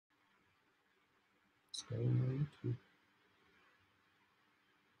What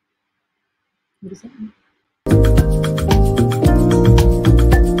does that mean?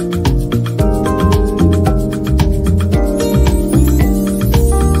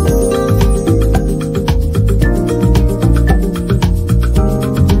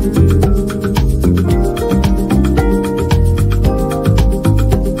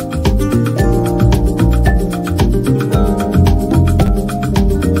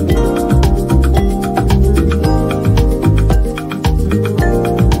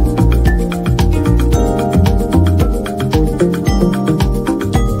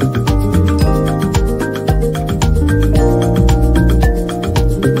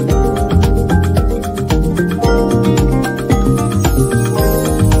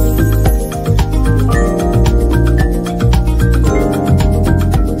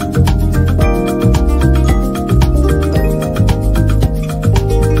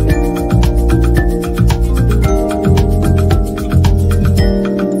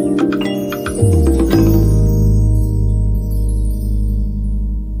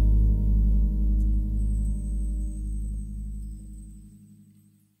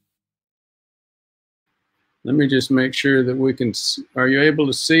 Let me just make sure that we can, are you able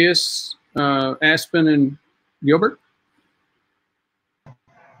to see us, Aspen and Gilbert?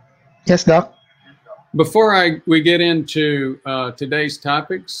 Yes, Doc. Before we get into today's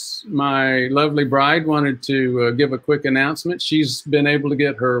topics, my lovely bride wanted to give a quick announcement. She's been able to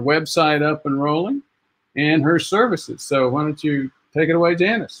get her website up and rolling and her services. So why don't you take it away,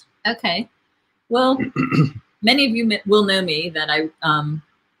 Janice? Okay. Well, many of you will know me that I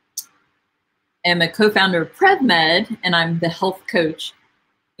am a co-founder of PrevMed, and I'm the health coach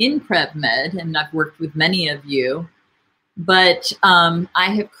in PrevMed, and I've worked with many of you. But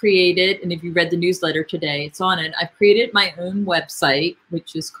I have created, and if you read the newsletter today, it's on it. I've created my own website,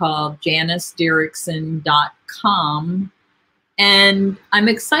 which is called janicederrickson.com. And I'm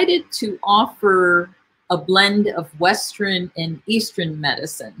excited to offer a blend of Western and Eastern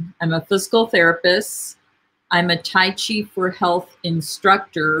medicine. I'm a physical therapist. I'm a Tai Chi for Health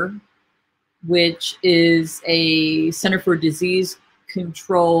instructor, which is a Center for Disease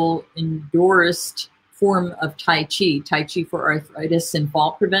Control endorsed form of Tai Chi for arthritis and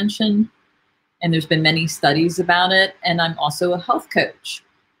fall prevention. And there's been many studies about it. And I'm also a health coach.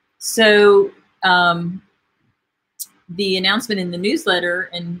 So the announcement in the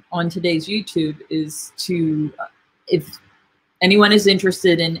newsletter and on today's YouTube is to, if anyone is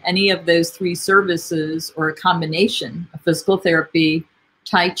interested in any of those three services or a combination of physical therapy,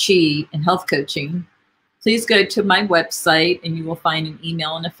 Tai Chi, and health coaching, please go to my website and you will find an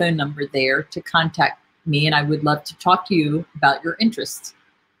email and a phone number there to contact me, and I would love to talk to you about your interests.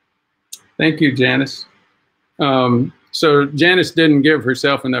 Thank you, Janice. So Janice didn't give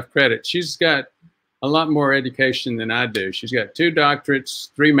herself enough credit. She's got a lot more education than I do. She's got 2 doctorates,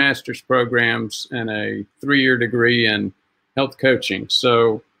 3 master's programs, and a 3-year degree in health coaching.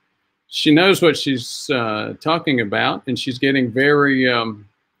 So she knows what she's talking about, and she's getting very,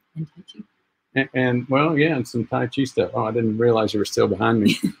 and well, yeah, and some Tai Chi stuff. Oh, I didn't realize you were still behind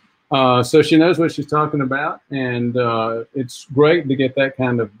me. So she knows what she's talking about, and it's great to get that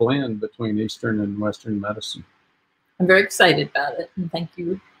kind of blend between Eastern and Western medicine. I'm very excited about it, and thank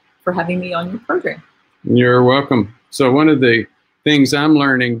you for having me on your program. You're welcome. So one of the things I'm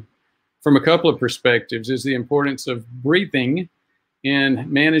learning from a couple of perspectives is the importance of breathing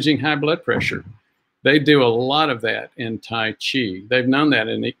in managing high blood pressure. They do a lot of that in Tai Chi. They've known that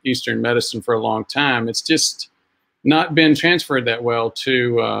in Eastern medicine for a long time. It's just not been transferred that well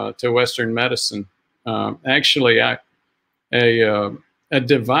to Western medicine. Actually, a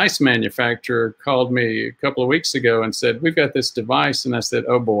device manufacturer called me a couple of weeks ago and said, "We've got this device," and I said,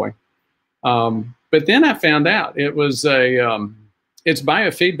 "Oh boy." But then I found out it was it's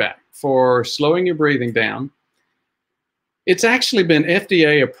biofeedback for slowing your breathing down. It's actually been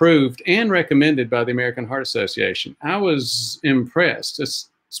FDA approved and recommended by the American Heart Association. I was impressed,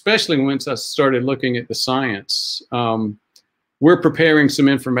 especially once I started looking at the science. We're preparing some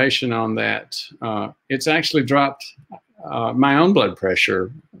information on that. It's actually dropped my own blood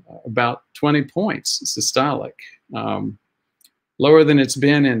pressure about 20 points systolic, lower than it's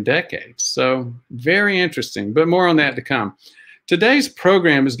been in decades. So very interesting, but more on that to come. Today's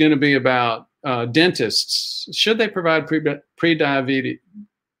program is going to be about dentists. Should they provide pre-diabetes,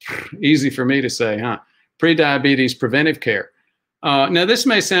 easy for me to say, huh? Pre-diabetes preventive care. Now this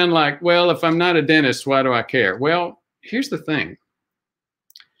may sound like, well, if I'm not a dentist, why do I care? Well, here's the thing.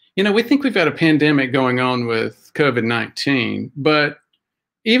 You know, we think we've got a pandemic going on with COVID-19, but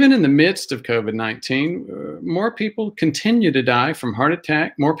even in the midst of COVID-19, more people continue to die from heart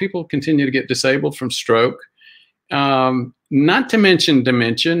attack. More people continue to get disabled from stroke. Not to mention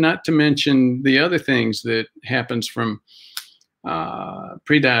dementia, not to mention the other things that happens from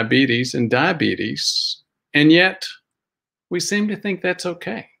prediabetes and diabetes. And yet we seem to think that's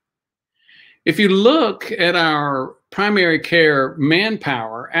okay. If you look at our primary care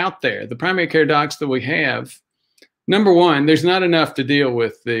manpower out there, the primary care docs that we have, number one, there's not enough to deal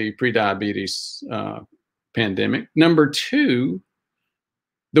with the prediabetes pandemic. Number two,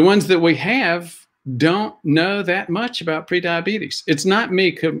 the ones that we have don't know that much about prediabetes. It's not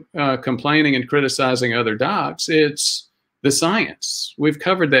me complaining and criticizing other docs. It's the science. We've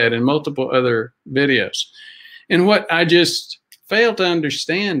covered that in multiple other videos. And what I just fail to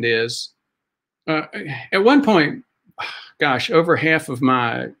understand is, at one point, gosh, over half of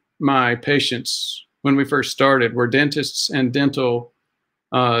my patients when we first started were dentists and dental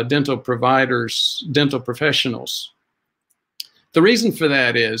providers, dental professionals. The reason for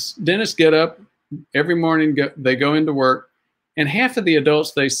that is dentists get up every morning, they go into work, and half of the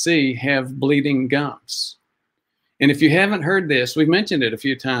adults they see have bleeding gums. And if you haven't heard this, we've mentioned it a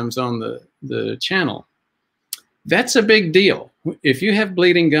few times on the channel. That's a big deal if you have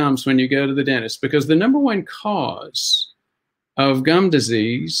bleeding gums when you go to the dentist, because the number one cause of gum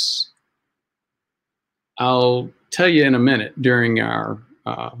disease, I'll tell you in a minute during our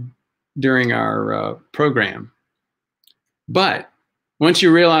program. But once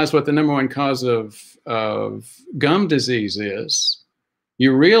you realize what the number one cause of gum disease is,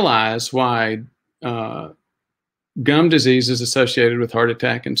 you realize why gum disease is associated with heart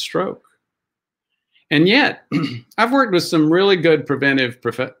attack and stroke. And yet, I've worked with some really good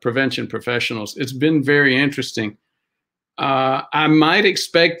prevention professionals. It's been very interesting. I might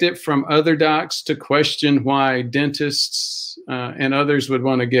expect it from other docs to question why dentists and others would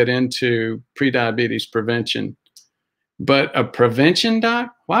want to get into prediabetes prevention. But a prevention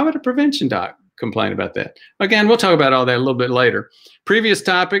doc? Why would a prevention doc complain about that? Again, we'll talk about all that a little bit later. Previous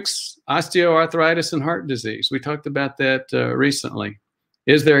topics, osteoarthritis and heart disease. We talked about that recently.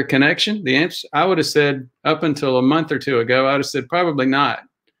 Is there a connection? The answer, I would have said up until a month or two ago, I would have said probably not.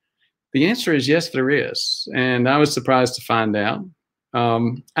 The answer is yes, there is. And I was surprised to find out.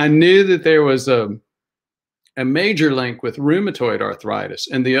 I knew that there was a major link with rheumatoid arthritis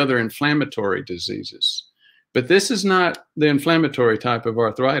and the other inflammatory diseases. But this is not the inflammatory type of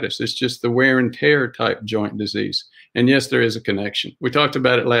arthritis. It's just the wear and tear type joint disease. And yes, there is a connection. We talked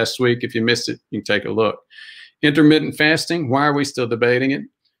about it last week. If you missed it, you can take a look. Intermittent fasting, why are we still debating it?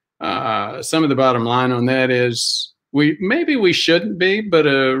 Some of the bottom line on that is maybe we shouldn't be, but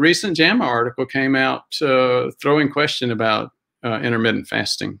a recent JAMA article came out throwing question about intermittent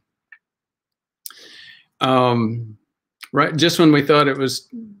fasting. Right, just when we thought it was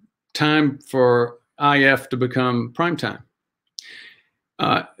time for IF to become prime time.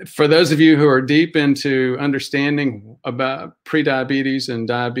 For those of you who are deep into understanding about prediabetes and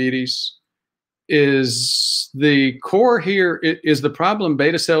diabetes, is the core here, is the problem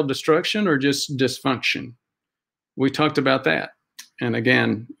beta cell destruction or just dysfunction? We talked about that. And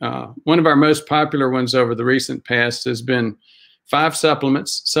again, one of our most popular ones over the recent past has been 5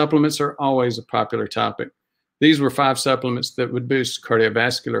 supplements. Supplements are always a popular topic. These were 5 supplements that would boost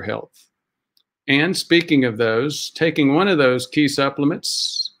cardiovascular health. And speaking of those, taking one of those key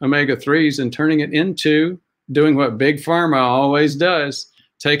supplements, omega-3s, and turning it into doing what Big Pharma always does,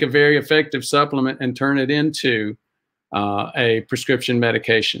 take a very effective supplement and turn it into a prescription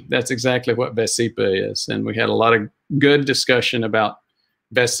medication. That's exactly what Vasipa is. And we had a lot of good discussion about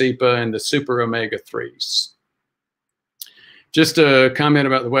Vasipa and the super omega-3s. Just a comment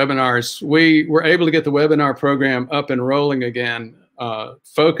about the webinars. We were able to get the webinar program up and rolling again,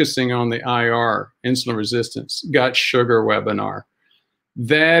 focusing on the IR, insulin resistance, gut sugar webinar.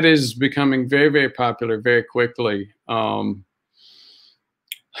 That is becoming very, very popular very quickly.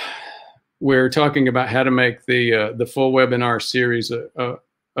 We're talking about how to make the full webinar series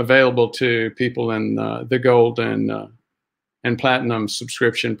available to people in the gold and platinum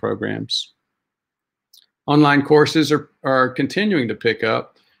subscription programs. Online courses are continuing to pick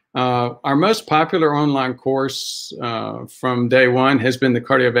up. Our most popular online course from day one has been the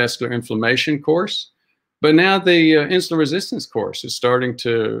cardiovascular inflammation course, but now the insulin resistance course is starting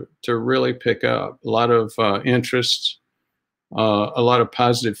to really pick up. A lot of interest, a lot of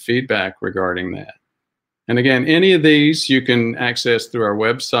positive feedback regarding that. And again, any of these you can access through our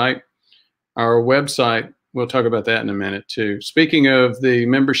website. Our website, we'll talk about that in a minute too. Speaking of the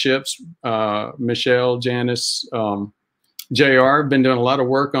memberships, Michelle, Janice, JR have been doing a lot of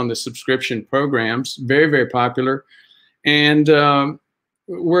work on the subscription programs, very, very popular. And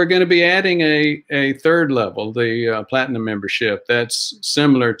we're going to be adding a third level, the platinum membership. That's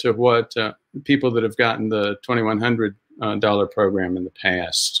similar to what people that have gotten the $2,100 program in the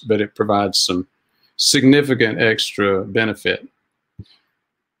past, but it provides some significant extra benefit.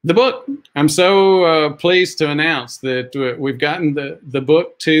 The book, I'm so pleased to announce that we've gotten the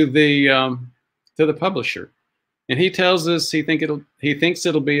book to the publisher, and he tells us he thinks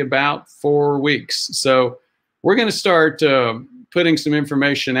it'll be about 4 weeks. So we're going to start putting some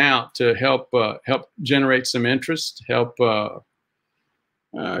information out to help generate some interest, help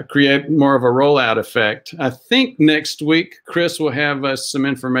create more of a rollout effect. I think next week Chris will have us some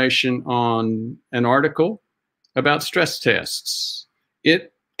information on an article about stress tests.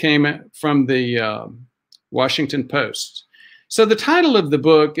 It came from the Washington Post. So the title of the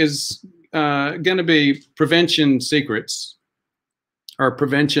book is going to be Prevention Secrets or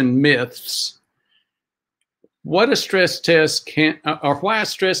Prevention Myths. What a stress test can't, or why a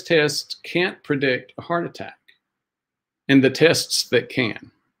stress test can't predict a heart attack, and the tests that can.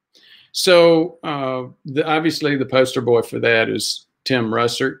 So obviously the poster boy for that is Tim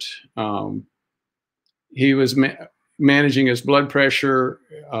Russert. He was managing his blood pressure.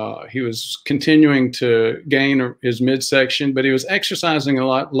 He was continuing to gain his midsection, but he was exercising a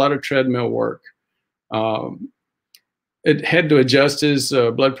lot of treadmill work. It had to adjust his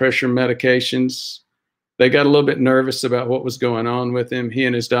blood pressure medications. They got a little bit nervous about what was going on with him. He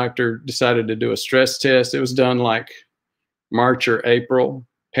and his doctor decided to do a stress test. It was done like March or April,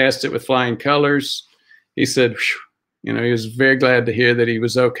 passed it with flying colors. He said, you know, he was very glad to hear that he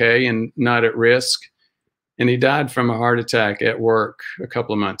was okay and not at risk. And he died from a heart attack at work a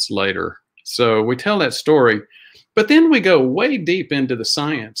couple of months later. So we tell that story, but then we go way deep into the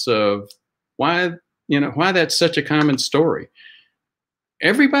science of why that's such a common story.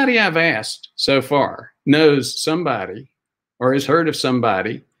 Everybody I've asked so far knows somebody or has heard of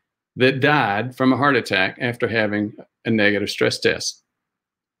somebody that died from a heart attack after having a negative stress test.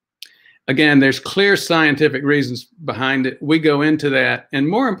 Again, there's clear scientific reasons behind it. We go into that. And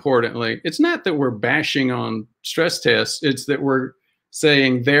more importantly, it's not that we're bashing on stress tests. It's that we're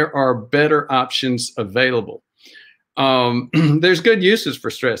saying there are better options available. There's good uses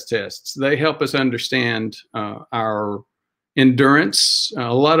for stress tests. They help us understand our endurance,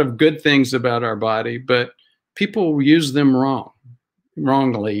 a lot of good things about our body, but people use them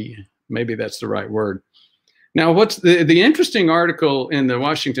wrongly. Maybe that's the right word. Now, what's the interesting article in the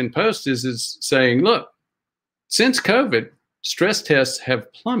Washington Post is saying, look, since COVID, stress tests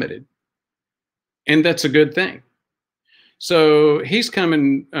have plummeted, and that's a good thing. So he's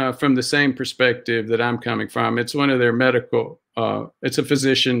coming from the same perspective that I'm coming from. It's one of their medical, it's a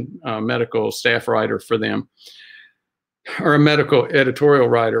physician medical staff writer for them, or a medical editorial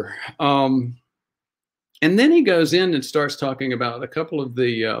writer. And then he goes in and starts talking about a couple of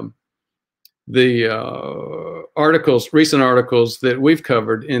the articles, recent articles that we've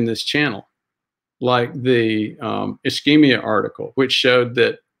covered in this channel, like the ischemia article, which showed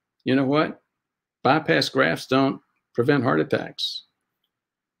that, you know what, bypass grafts don't prevent heart attacks.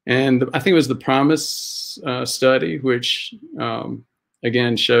 And I think it was the PROMISE study, which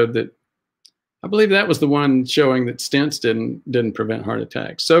again showed that, I believe that was the one showing that stents didn't prevent heart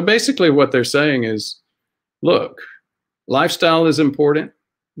attacks. So basically what they're saying is, look, lifestyle is important.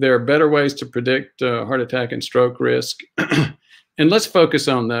 There are better ways to predict heart attack and stroke risk. And let's focus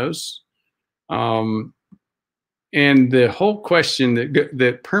on those. And the whole question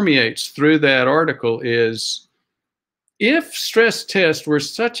that permeates through that article is, if stress tests were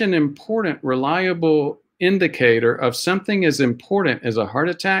such an important, reliable indicator of something as important as a heart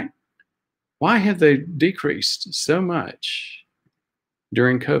attack, why have they decreased so much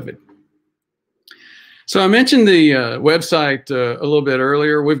during COVID? So I mentioned the website a little bit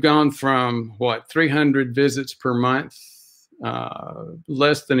earlier. We've gone from, what, 300 visits per month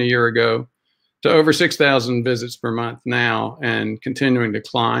less than a year ago to over 6,000 visits per month now, and continuing to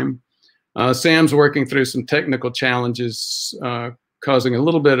climb. Sam's working through some technical challenges causing a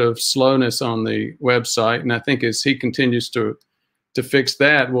little bit of slowness on the website, and I think as he continues to fix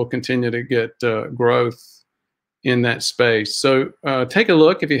that, we'll continue to get growth in that space. So take a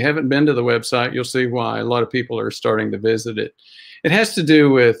look. If you haven't been to the website, you'll see why a lot of people are starting to visit it. It has to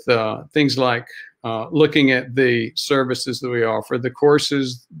do with things like looking at the services that we offer. The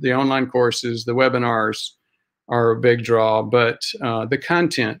courses, the online courses, the webinars are a big draw, but the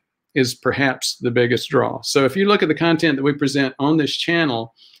content is perhaps the biggest draw. So if you look at the content that we present on this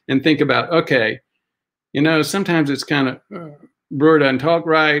channel and think about, okay, you know, sometimes it's kind of Brewer doesn't talk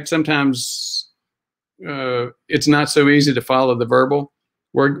right. Sometimes it's not so easy to follow the verbal.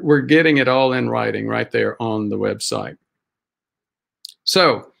 We're getting it all in writing right there on the website.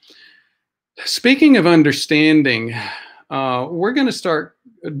 So, speaking of understanding, we're going to start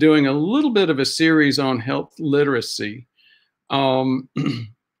doing a little bit of a series on health literacy. And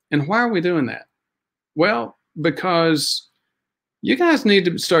why are we doing that? Well, because you guys need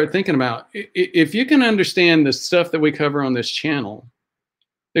to start thinking about, if you can understand the stuff that we cover on this channel,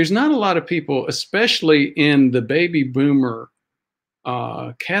 there's not a lot of people, especially in the baby boomer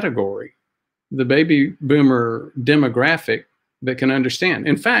category, the baby boomer demographic, that can understand.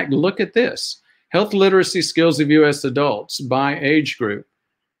 In fact, look at this. Health literacy skills of U.S. adults by age group.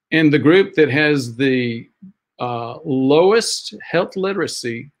 And the group that has the lowest health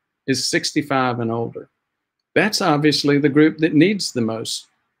literacy is 65 and older. That's obviously the group that needs the most,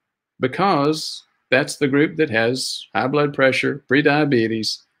 because that's the group that has high blood pressure,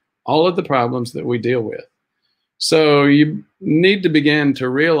 prediabetes, all of the problems that we deal with. So you need to begin to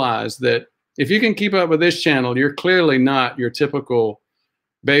realize that if you can keep up with this channel, you're clearly not your typical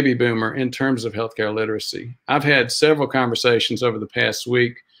baby boomer in terms of healthcare literacy. I've had several conversations over the past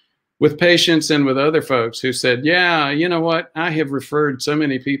week with patients and with other folks who said, yeah, you know what, I have referred so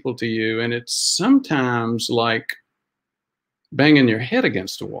many people to you, and it's sometimes like banging your head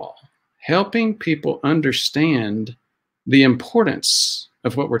against a wall, helping people understand the importance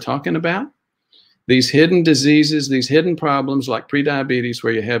of what we're talking about. These hidden diseases, these hidden problems like prediabetes,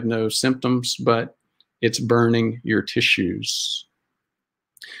 where you have no symptoms, but it's burning your tissues.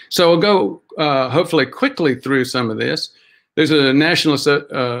 So we'll go hopefully quickly through some of this. There's a national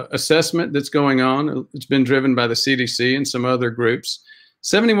assessment that's going on. It's been driven by the CDC and some other groups.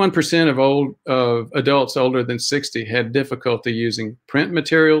 71% of adults older than 60 had difficulty using print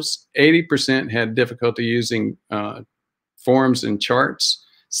materials. 80% had difficulty using forms and charts.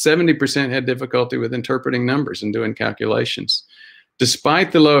 70% had difficulty with interpreting numbers and doing calculations.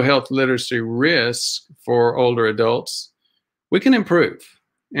 Despite the low health literacy risk for older adults, we can improve.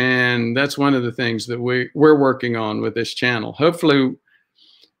 And that's one of the things that we're working on with this channel. Hopefully,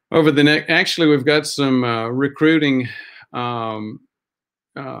 over the next, actually, we've got some recruiting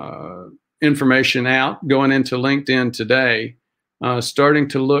information out going into LinkedIn today, starting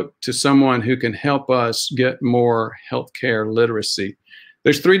to look to someone who can help us get more healthcare literacy.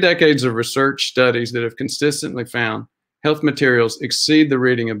 There's 3 decades of research studies that have consistently found health materials exceed the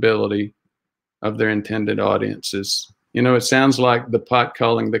reading ability of their intended audiences. You know, it sounds like the pot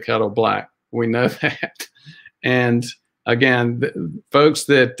calling the kettle black. We know that. And again, folks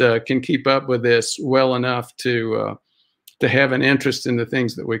that can keep up with this well enough to have an interest in the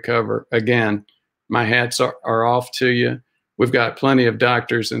things that we cover, again, my hats are off to you. We've got plenty of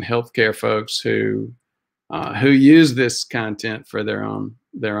doctors and healthcare folks who use this content for their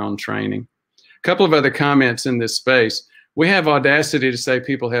own training. A couple of other comments in this space. We have audacity to say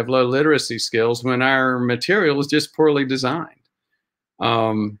people have low literacy skills when our material is just poorly designed.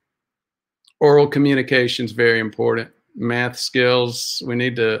 Oral communication is very important. Math skills, we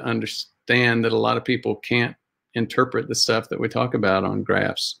need to understand that a lot of people can't interpret the stuff that we talk about on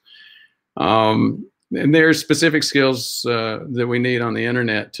graphs. And there are specific skills that we need on the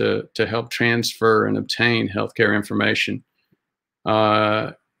internet to help transfer and obtain healthcare information.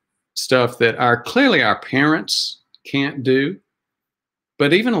 Stuff that clearly our parents can't do,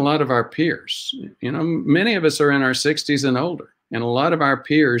 but even a lot of our peers. You know, many of us are in our 60s and older, and a lot of our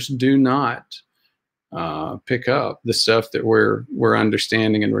peers do not pick up the stuff that we're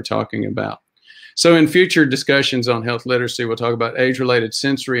understanding and we're talking about. So in future discussions on health literacy, we'll talk about age-related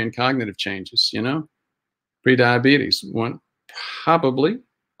sensory and cognitive changes, you know. Prediabetes,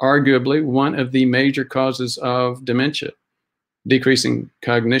 arguably one of the major causes of dementia, decreasing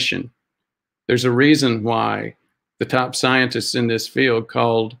cognition. There's a reason why the top scientists in this field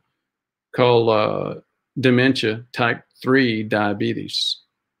call dementia type 3 diabetes.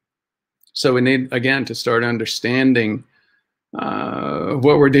 So we need, again, to start understanding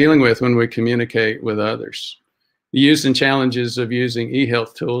what we're dealing with when we communicate with others. The use and challenges of using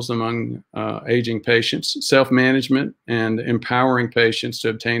e-health tools among aging patients, self-management, and empowering patients to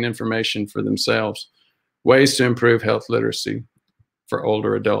obtain information for themselves, ways to improve health literacy for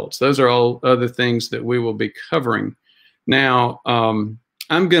older adults. Those are all other things that we will be covering. Now, I'm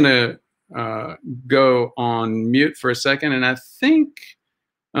going to go on mute for a second, and I think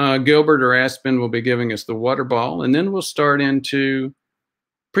Gilbert or Aspen will be giving us the water ball, and then we'll start into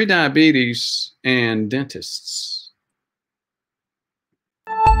prediabetes and dentists.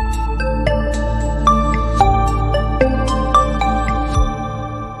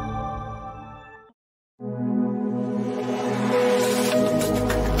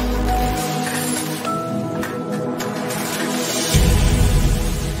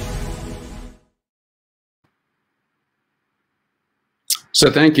 So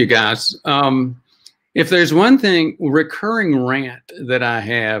thank you, guys. If there's one thing, recurring rant that I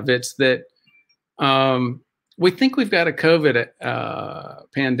have, it's that we think we've got a COVID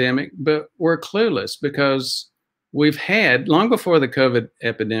pandemic, but we're clueless because we've had, long before the COVID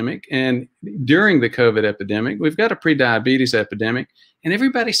epidemic and during the COVID epidemic, we've got a prediabetes epidemic, and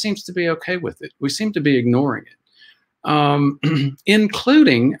everybody seems to be okay with it. We seem to be ignoring it,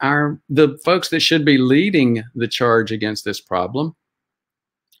 including the folks that should be leading the charge against this problem,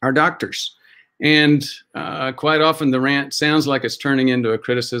 our doctors. And quite often the rant sounds like it's turning into a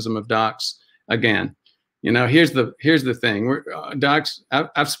criticism of docs again. You know, here's the thing. Docs,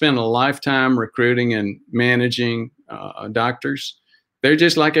 I've spent a lifetime recruiting and managing doctors. They're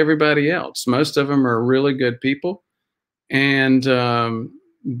just like everybody else. Most of them are really good people, and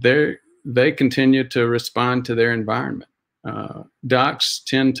they continue to respond to their environment. Docs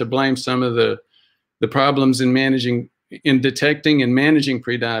tend to blame some of the problems in detecting and managing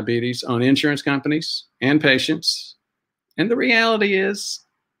prediabetes on insurance companies and patients. And the reality is,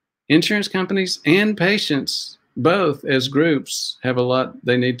 insurance companies and patients, both as groups, have a lot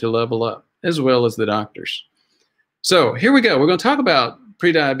they need to level up, as well as the doctors. So here we go. We're going to talk about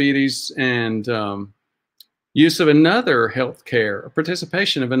prediabetes and use of another healthcare,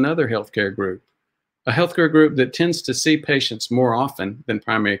 participation of another healthcare group, a healthcare group that tends to see patients more often than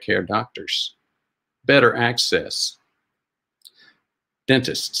primary care doctors. Better access.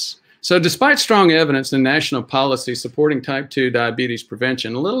 Dentists. So despite strong evidence in national policy supporting type 2 diabetes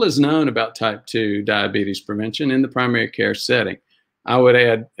prevention, little is known about type 2 diabetes prevention in the primary care setting. I would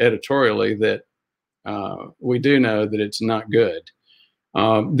add editorially that we do know that it's not good.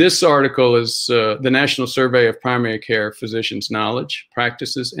 This article is the National Survey of Primary Care Physicians' Knowledge,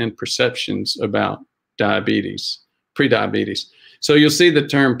 Practices, and Perceptions about Diabetes, Prediabetes. So you'll see the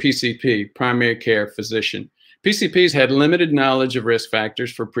term PCP, Primary Care Physician. PCPs had limited knowledge of risk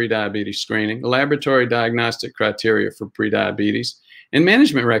factors for prediabetes screening, laboratory diagnostic criteria for prediabetes, and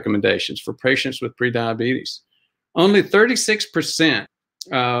management recommendations for patients with prediabetes. Only 36%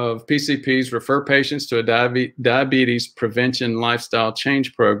 of PCPs refer patients to a diabetes prevention lifestyle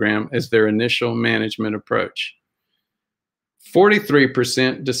change program as their initial management approach.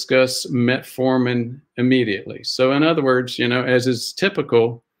 43% discuss metformin immediately. So in other words, you know, as is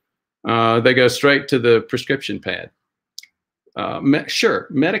typical, they go straight to the prescription pad. Sure,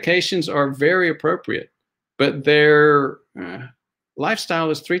 medications are very appropriate, but their lifestyle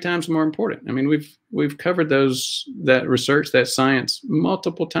is 3 times more important. I mean, we've covered that research, that science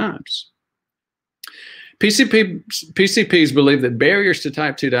multiple times. PCPs believe that barriers to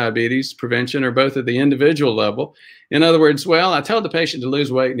type 2 diabetes prevention are both at the individual level. In other words, well, I told the patient to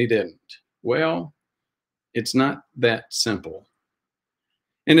lose weight and he didn't. Well, it's not that simple.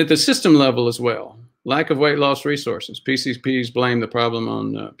 And at the system level as well, lack of weight loss resources. PCPs blame the problem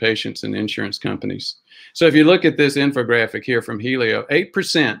on patients and insurance companies. So if you look at this infographic here from Helio,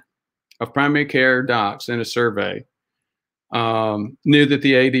 8% of primary care docs in a survey knew that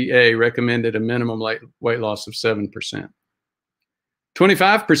the ADA recommended a minimum weight loss of 7%.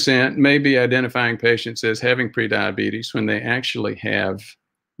 25% may be identifying patients as having prediabetes when they actually have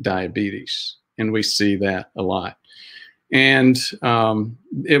diabetes. And we see that a lot. And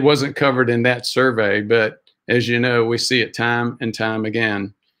it wasn't covered in that survey, but as you know, we see it time and time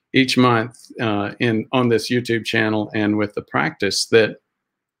again each month on this YouTube channel and with the practice that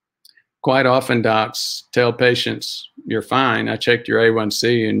quite often docs tell patients, you're fine, I checked your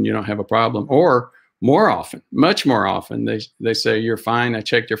A1C and you don't have a problem. Or more often, much more often, they say, you're fine, I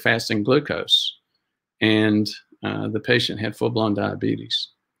checked your fasting glucose. And the patient had full-blown diabetes.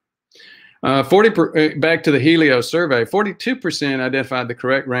 Back to the Helio survey, 42% identified the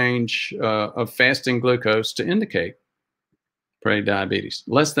correct range of fasting glucose to indicate prediabetes,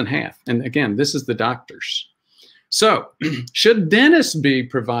 less than half. And again, this is the doctors. So should dentists be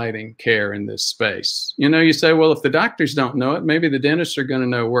providing care in this space? You know, you say, well, if the doctors don't know it, maybe the dentists are going to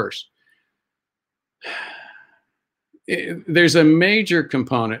know worse. There's a major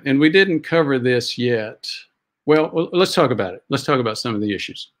component, and we didn't cover this yet. Well, let's talk about it. Let's talk about some of the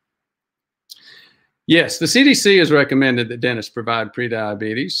issues. Yes, the CDC has recommended that dentists provide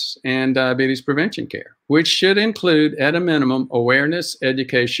prediabetes and diabetes prevention care, which should include, at a minimum, awareness,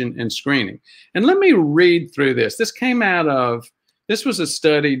 education, and screening. And let me read through this. This was a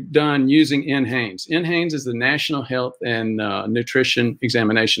study done using NHANES. NHANES is the National Health and Nutrition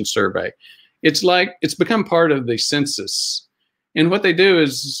Examination Survey. It's become part of the census. And what they do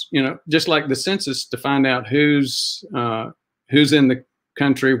is, you know, just like the census, to find out who's in the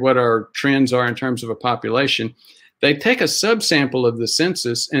country, what our trends are in terms of a population, they take a subsample of the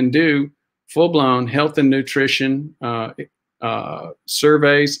census and do full-blown health and nutrition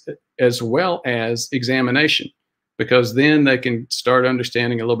surveys as well as examination, because then they can start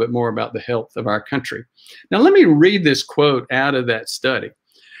understanding a little bit more about the health of our country. Now, let me read this quote out of that study.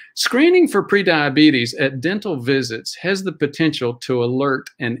 Screening for prediabetes at dental visits has the potential to alert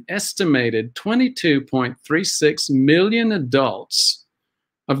an estimated 22.36 million adults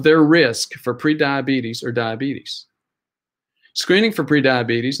of their risk for prediabetes or diabetes. Screening for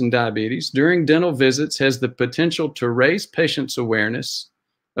prediabetes and diabetes during dental visits has the potential to raise patients' awareness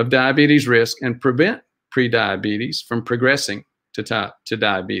of diabetes risk and prevent prediabetes from progressing to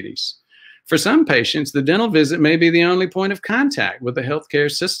diabetes. For some patients, the dental visit may be the only point of contact with the healthcare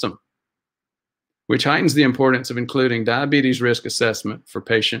system, which heightens the importance of including diabetes risk assessment for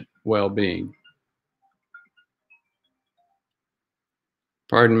patient well-being.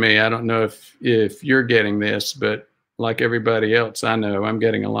 Pardon me, I don't know if you're getting this, but like everybody else I know, I'm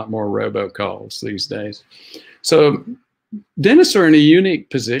getting a lot more robocalls these days. So dentists are in a unique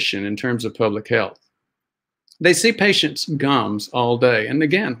position in terms of public health. They see patients' gums all day. And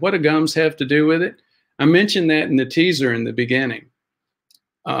again, what do gums have to do with it? I mentioned that in the teaser in the beginning.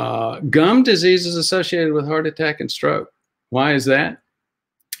 Gum disease is associated with heart attack and stroke. Why is that?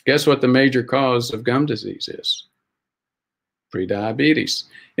 Guess what the major cause of gum disease is? Prediabetes.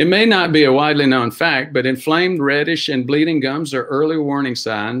 It may not be a widely known fact, but inflamed, reddish, and bleeding gums are early warning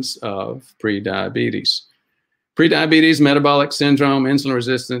signs of prediabetes. Prediabetes, metabolic syndrome, insulin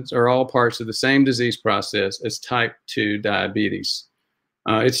resistance are all parts of the same disease process as type 2 diabetes.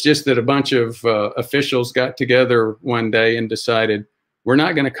 It's just that a bunch of officials got together one day and decided we're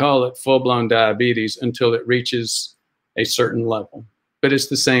not going to call it full-blown diabetes until it reaches a certain level, but it's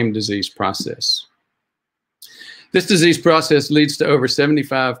the same disease process. This disease process leads to over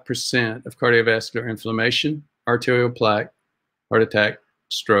 75% of cardiovascular inflammation, arterial plaque, heart attack,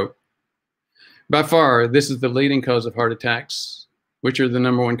 stroke. By far, this is the leading cause of heart attacks, which are the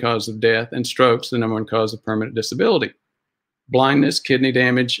 #1 cause of death, and strokes, the #1 cause of permanent disability, blindness, kidney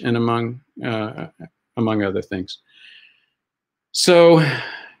damage, and among other things. So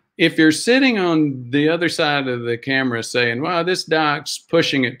if you're sitting on the other side of the camera saying, wow, this doc's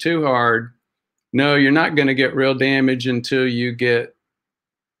pushing it too hard, no, you're not going to get real damage until you get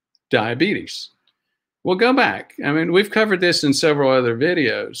diabetes. Well, go back. I mean, we've covered this in several other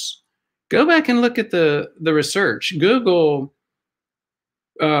videos. Go back and look at the research. Google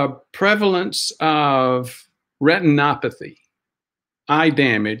prevalence of retinopathy, eye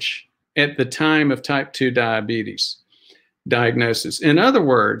damage, at the time of type 2 diabetes diagnosis. In other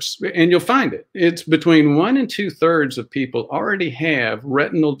words, and you'll find it, it's between 1 and 2/3 of people already have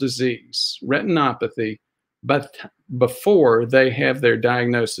retinal disease, retinopathy, but before they have their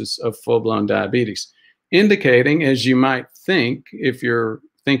diagnosis of full-blown diabetes, indicating, as you might think, if you're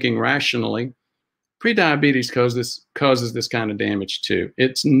thinking rationally, prediabetes causes this kind of damage too.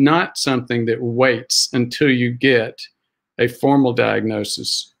 It's not something that waits until you get a formal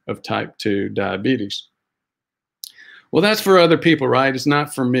diagnosis of type 2 diabetes. Well, that's for other people, right? It's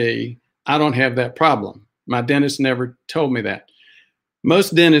not for me. I don't have that problem. My dentist never told me that.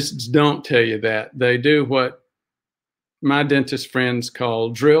 Most dentists don't tell you that. They do what my dentist friends call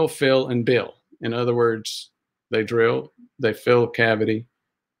drill, fill, and bill. In other words, they drill, they fill a cavity,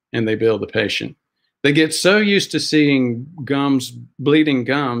 and they bill the patient. They get so used to seeing gums, bleeding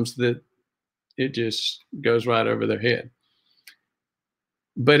gums, that it just goes right over their head.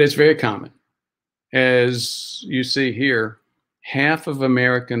 But it's very common. As you see here, half of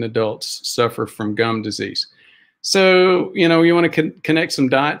American adults suffer from gum disease. So, you know, you want to connect some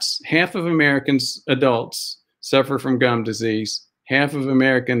dots. Half of Americans, adults, suffer from gum disease. Half of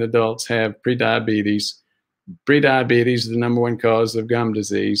American adults have prediabetes. Prediabetes is the #1 cause of gum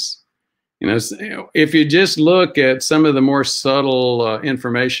disease. You know, if you just look at some of the more subtle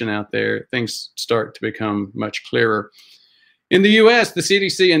information out there, things start to become much clearer. In the US, the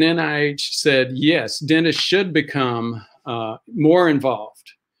CDC and NIH said, yes, dentists should become more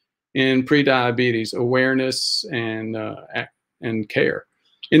involved in prediabetes awareness and care.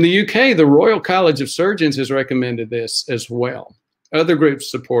 In the UK, the Royal College of Surgeons has recommended this as well. Other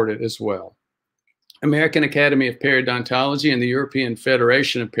groups support it as well. American Academy of Periodontology and the European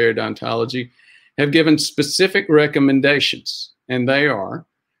Federation of Periodontology have given specific recommendations, and they are: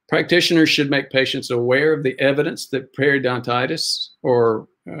 practitioners should make patients aware of the evidence that periodontitis, or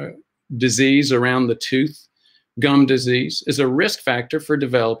disease around the tooth, gum disease, is a risk factor for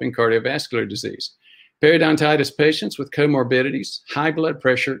developing cardiovascular disease. Periodontitis patients with comorbidities, high blood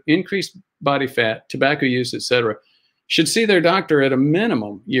pressure, increased body fat, tobacco use, etc., should see their doctor at a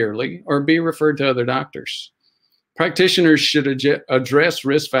minimum yearly or be referred to other doctors. Practitioners should address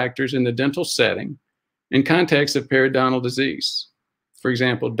risk factors in the dental setting in context of periodontal disease. For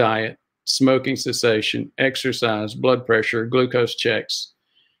example, diet, smoking cessation, exercise, blood pressure, glucose checks.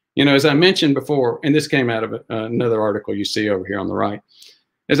 You know, as I mentioned before, and this came out of another article you see over here on the right.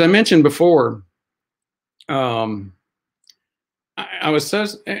 As I mentioned before, I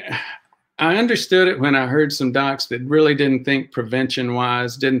understood it when I heard some docs that really didn't think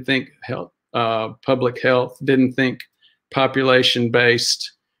prevention-wise, didn't think health, public health, didn't think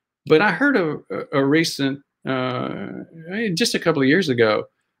population-based. But I heard a recent, just a couple of years ago,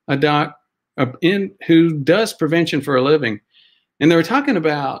 a doc who does prevention for a living, and they were talking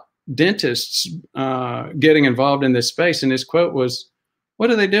about dentists getting involved in this space, and his quote was, "What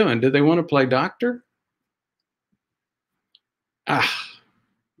are they doing? Do they want to play doctor?"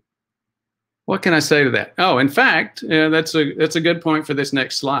 What can I say to that? Oh, in fact, that's a good point for this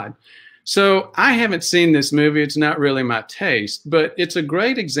next slide. So I haven't seen this movie. It's not really my taste, but it's a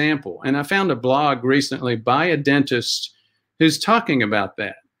great example. And I found a blog recently by a dentist who's talking about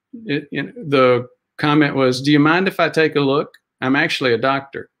that. The comment was, "Do you mind if I take a look? I'm actually a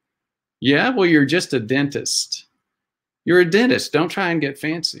doctor." Yeah, well, you're just a dentist. You're a dentist. Don't try and get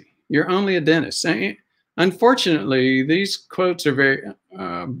fancy. You're only a dentist. Unfortunately, these quotes are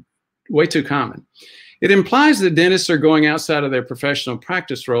way too common. It implies that dentists are going outside of their professional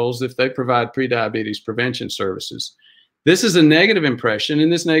practice roles if they provide prediabetes prevention services. This is a negative impression,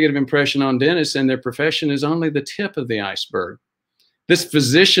 and this negative impression on dentists and their profession is only the tip of the iceberg. This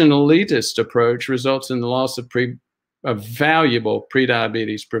physician elitist approach results in the loss of valuable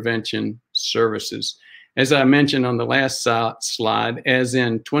prediabetes prevention services. As I mentioned on the last slide, as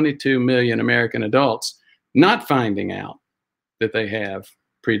in 22 million American adults not finding out that they have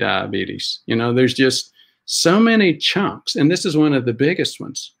prediabetes. You know, there's just so many chunks, and this is one of the biggest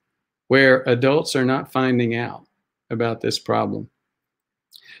ones, where adults are not finding out about this problem.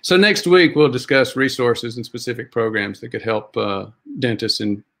 So next week, we'll discuss resources and specific programs that could help dentists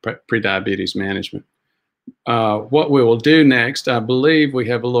in prediabetes management. What we will do next, I believe we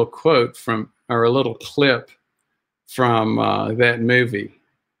have a little quote from, or a little clip from that movie.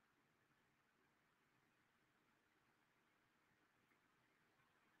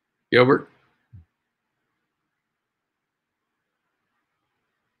 Gilbert?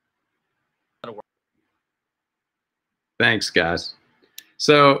 Thanks, guys.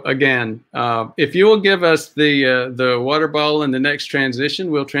 So again, if you will give us the water bottle in the next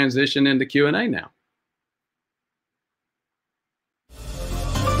transition, we'll transition into Q&A now.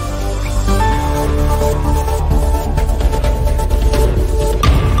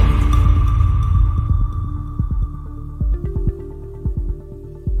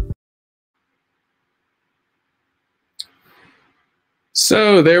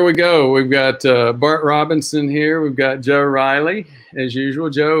 So there we go. We've got Bart Robinson here. We've got Joe Riley. As usual,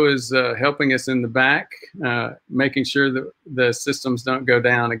 Joe is helping us in the back, making sure that the systems don't go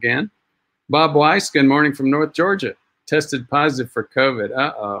down again. Bob Weiss, good morning from North Georgia. Tested positive for COVID.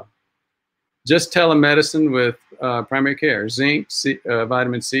 Uh-oh. Just telemedicine with primary care. Zinc,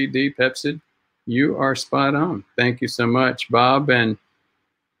 vitamin C, D, Pepsid. You are spot on. Thank you so much, Bob. And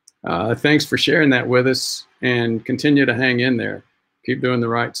thanks for sharing that with us, and continue to hang in there. Keep doing the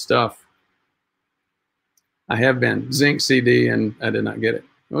right stuff. I have been. Zinc CD, and I did not get it.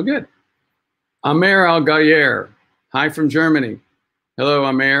 Well, good. Amer Al-Gayer. Hi from Germany. Hello,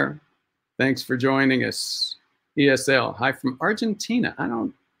 Amer. Thanks for joining us. ESL. Hi from Argentina. I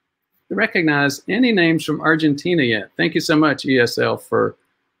don't recognize any names from Argentina yet. Thank you so much, ESL, for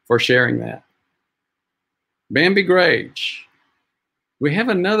sharing that. Bambi Grage. We have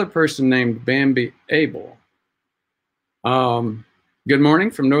another person named Bambi Abel. Good morning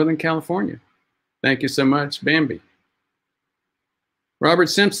from Northern California. Thank you so much, Bambi. Robert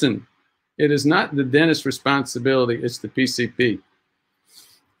Simpson. It is not the dentist's responsibility, it's the PCP.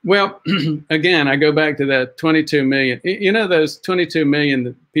 Well, again, I go back to that 22 million. You know, those 22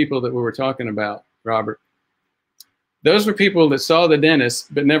 million people that we were talking about, Robert, those were people that saw the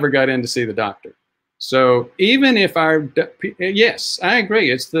dentist but never got in to see the doctor. So even if yes, I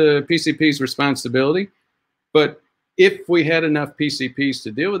agree, it's the PCP's responsibility, but if we had enough PCPs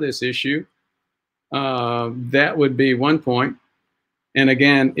to deal with this issue, that would be one point. And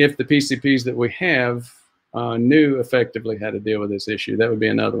again, if the PCPs that we have knew effectively how to deal with this issue, that would be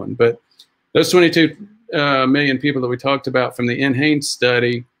another one. But those 22 million people that we talked about from the NHANES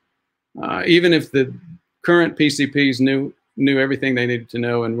study, even if the current PCPs knew everything they needed to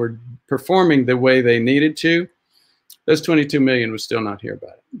know and were performing the way they needed to, those 22 million would still not hear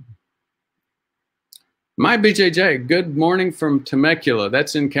about it. My BJJ, good morning from Temecula.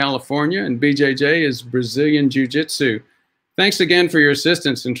 That's in California, and BJJ is Brazilian Jiu-Jitsu. Thanks again for your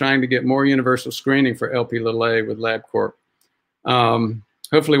assistance in trying to get more universal screening for Lp(a) with LabCorp.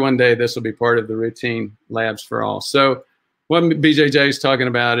 Hopefully one day this will be part of the routine labs for all. So what BJJ is talking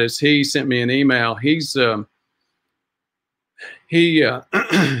about is he sent me an email. He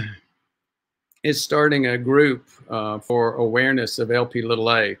is starting a group for awareness of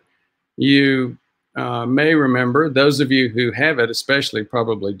Lp(a). You may remember, those of you who have it especially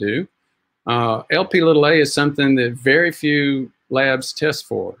probably do, Lp(a) is something that very few labs test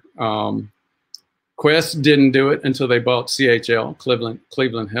for. Quest didn't do it until they bought CHL,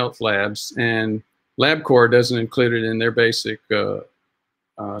 Cleveland Health Labs, and LabCorp doesn't include it in their basic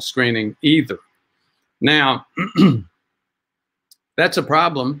screening either. Now, that's a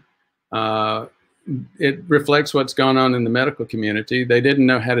problem. It reflects what's going on in the medical community. They didn't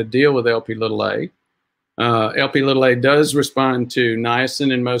know how to deal with Lp(a). Lp(a) does respond to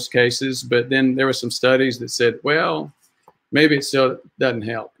niacin in most cases, but then there were some studies that said, well, maybe it still doesn't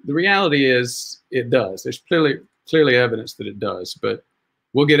help. The reality is it does. There's clearly evidence that it does, but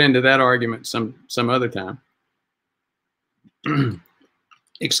we'll get into that argument some other time.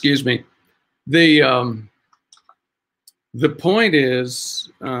 Excuse me. The point is,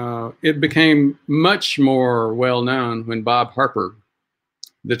 it became much more well known when Bob Harper,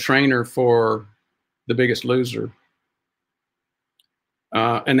 the trainer for The Biggest Loser,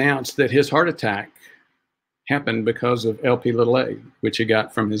 announced that his heart attack happened because of Lp(a), which he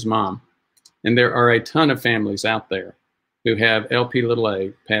got from his mom. And there are a ton of families out there who have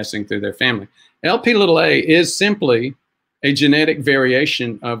Lp(a) passing through their family. Lp(a) is simply a genetic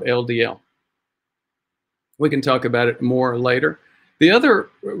variation of LDL. We can talk about it more later. The other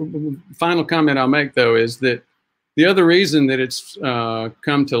final comment I'll make, though, is that the other reason that it's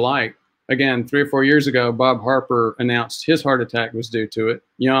come to light, again, 3 or 4 years ago, Bob Harper announced his heart attack was due to it.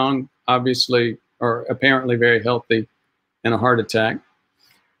 Young, obviously, or apparently very healthy, and a heart attack.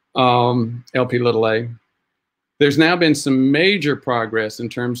 Lp(a). There's now been some major progress in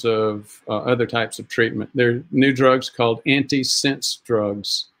terms of other types of treatment. There are new drugs called antisense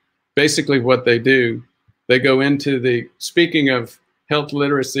drugs. Basically what they do, they go into the, speaking of health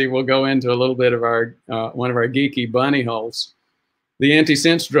literacy, we'll go into a little bit of our, one of our geeky bunny holes. The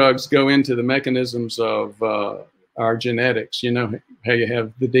antisense drugs go into the mechanisms of our genetics. You know how you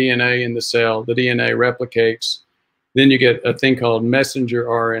have the DNA in the cell, the DNA replicates, then you get a thing called messenger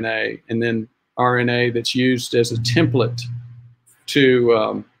RNA, and then RNA that's used as a template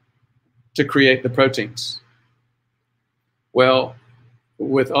to create the proteins. Well,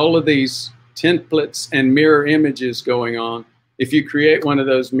 with all of these templates and mirror images going on, if you create one of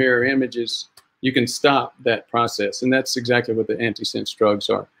those mirror images, you can stop that process. And that's exactly what the antisense drugs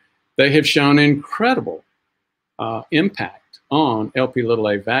are. They have shown incredible impact on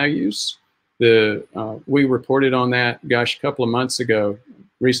Lp(a) values. We reported on that, gosh, a couple of months ago,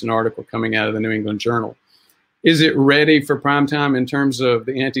 recent article coming out of the New England Journal. Is it ready for prime time in terms of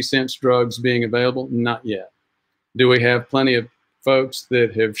the antisense drugs being available? Not yet. Do we have plenty of folks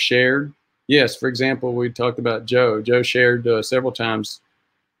that have shared? Yes, for example, we talked about Joe. Joe shared several times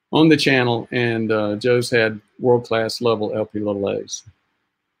on the channel, and Joe's had world-class level Lp(a)s.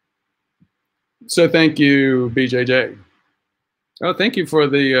 So thank you, BJJ. Oh, thank you for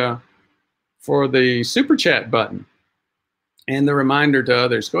the super chat button and the reminder to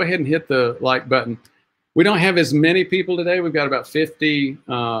others. Go ahead and hit the like button. We don't have as many people today. We've got about 50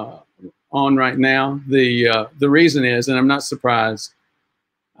 on right now. The reason is, and I'm not surprised,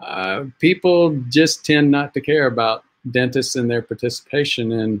 people just tend not to care about dentists and their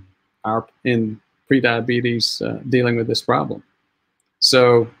participation in prediabetes dealing with this problem.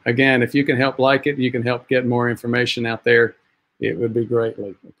 So again, if you can help like it, you can help get more information out there, it would be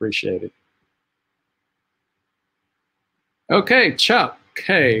greatly appreciated. Okay, Chuck.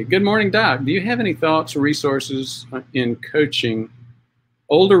 Hey, good morning, Doc. Do you have any thoughts or resources in coaching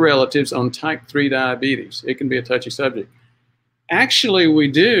older relatives on type 3 diabetes? It can be a touchy subject. Actually,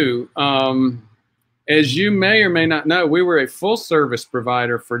 we do. As you may or may not know, we were a full service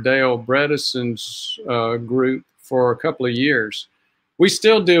provider for Dale Bredeson's group for a couple of years. We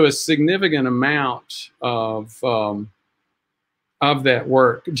still do a significant amount of that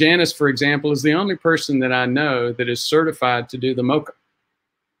work. Janice, for example, is the only person that I know that is certified to do the MOCA.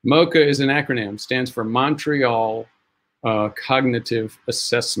 MOCA is an acronym, stands for Montreal Cognitive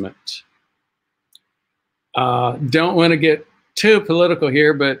Assessment. Don't want to get too political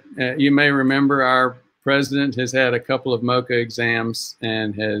here, but you may remember our president has had a couple of MOCA exams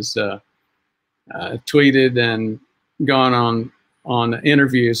and has tweeted and gone on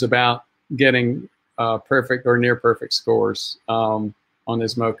interviews about getting perfect or near perfect scores on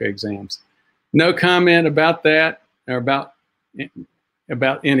his MOCA exams. No comment about that or about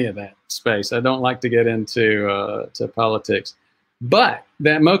about any of that space. I don't like to get into to politics. But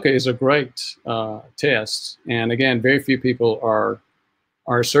that MOCA is a great test. And again, very few people are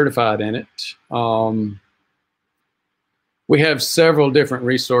certified in it. We have several different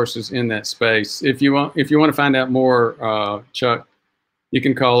resources in that space. If you want to find out more, Chuck, you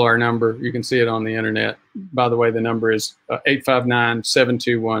can call our number. You can see it on the internet. By the way, the number is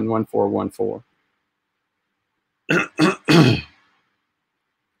 859-721-1414.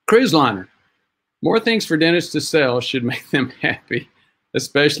 Cruise liner. More things for dentists to sell should make them happy,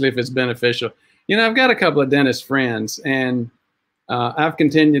 especially if it's beneficial. You know, I've got a couple of dentist friends, and I've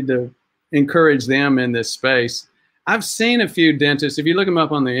continued to encourage them in this space. I've seen a few dentists. If you look them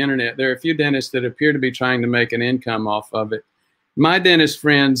up on the internet, there are a few dentists that appear to be trying to make an income off of it. My dentist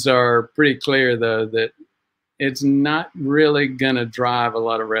friends are pretty clear, though, that it's not really going to drive a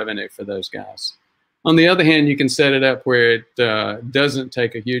lot of revenue for those guys. On the other hand, you can set it up where it doesn't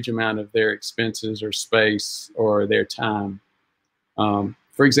take a huge amount of their expenses or space or their time.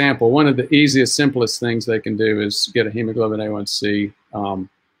 For example, one of the easiest, simplest things they can do is get a hemoglobin A1C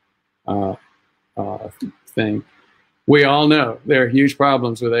thing. We all know there are huge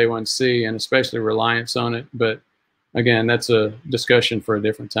problems with A1C and especially reliance on it, but again, that's a discussion for a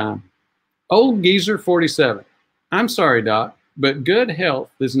different time. Old Geezer 47. I'm sorry, Doc, but good health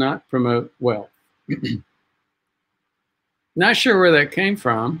does not promote wealth. Not sure where that came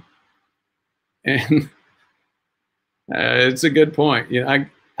from, and it's a good point. You know,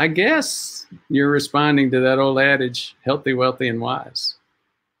 I guess you're responding to that old adage, healthy, wealthy, and wise.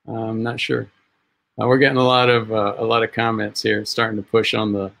 I'm not sure. We're getting a lot of comments here, starting to push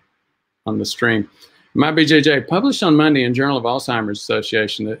on the stream. My BJJ published on Monday in Journal of Alzheimer's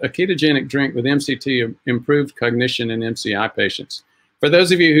Association that a ketogenic drink with MCT improved cognition in MCI patients. For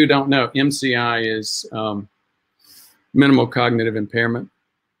those of you who don't know, MCI is minimal cognitive impairment.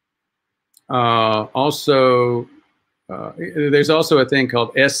 There's also a thing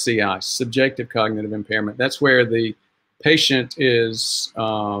called SCI, subjective cognitive impairment. That's where the patient is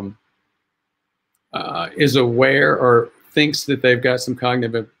aware or thinks that they've got some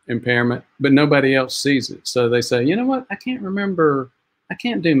cognitive impairment, but nobody else sees it. So they say, you know what, I can't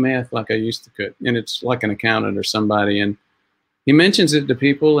do math like I used to could. And it's like an accountant or somebody. And he mentions it to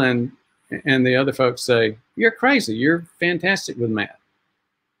people, and the other folks say, you're crazy, you're fantastic with math.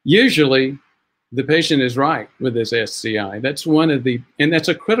 Usually the patient is right with this SCI. That's and that's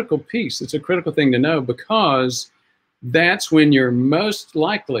a critical piece. It's a critical thing to know, because that's when you're most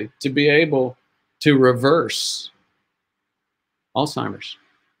likely to be able to reverse Alzheimer's.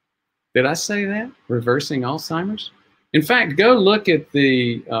 Did I say that? Reversing Alzheimer's? In fact, go look at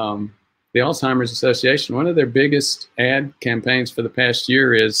the Alzheimer's Association. One of their biggest ad campaigns for the past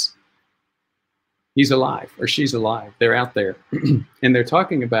year is, he's alive or she's alive. They're out there. And they're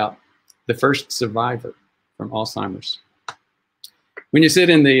talking about the first survivor from Alzheimer's. When you sit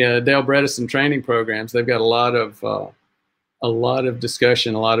in the Dale Bredesen training programs, they've got a lot of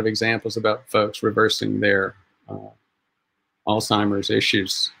discussion, a lot of examples about folks reversing their Alzheimer's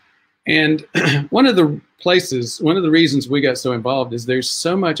issues. And one of the reasons we got so involved is there's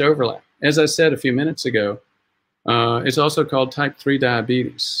so much overlap. As I said a few minutes ago, it's also called type 3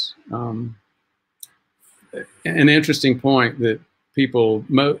 diabetes. An interesting point that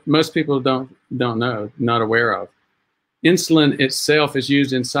most people don't know, not aware of. Insulin itself is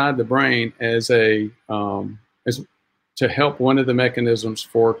used inside the brain as to help one of the mechanisms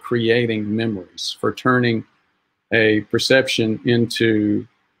for creating memories, for turning a perception into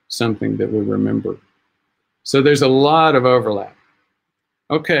something that we remember. So there's a lot of overlap.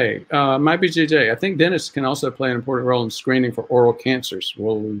 Okay, my BJJ, I think dentists can also play an important role in screening for oral cancers.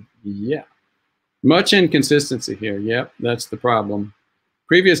 Well, yeah. Much inconsistency here. Yep, that's the problem.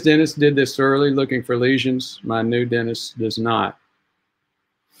 Previous dentist did this thoroughly, looking for lesions. My new dentist does not.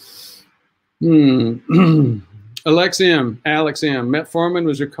 Alex M. Metformin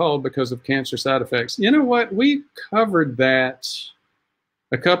was recalled because of cancer side effects. You know what? We covered that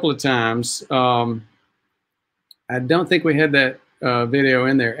a couple of times. I don't think we had that video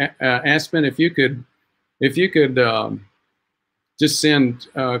in there. Aspen, if you could just send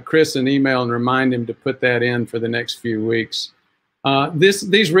Chris an email and remind him to put that in for the next few weeks.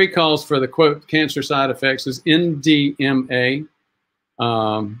 These recalls for the quote cancer side effects is NDMA,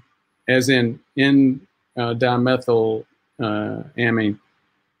 as in dimethyl amine.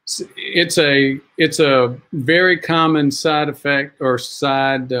 It's a very common side effect or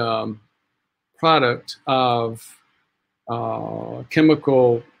side product of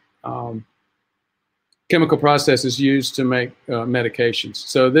chemical processes used to make medications.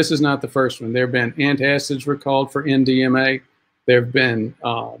 So this is not the first one. There have been antacids recalled for NDMA. There have been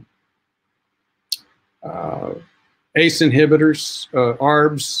ACE inhibitors,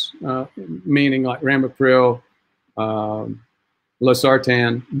 ARBs, meaning like ramipril,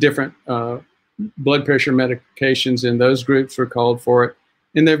 losartan, different blood pressure medications in those groups were called for it.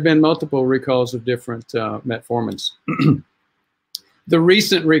 And there have been multiple recalls of different metformins. The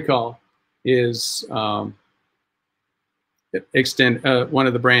recent recall is one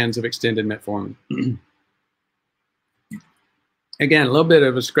of the brands of extended metformin. Again, a little bit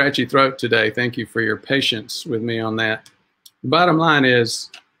of a scratchy throat today. Thank you for your patience with me on that. The bottom line is,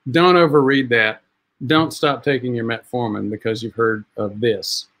 don't overread that. Don't stop taking your metformin because you've heard of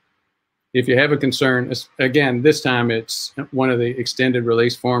this. If you have a concern, again, this time it's one of the extended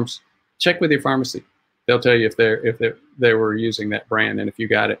release forms, check with your pharmacy. They'll tell you if they were using that brand and if you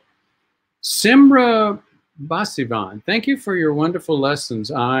got it. Simra Basivan, thank you for your wonderful lessons.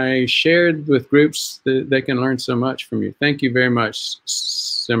 I shared with groups that they can learn so much from you. Thank you very much,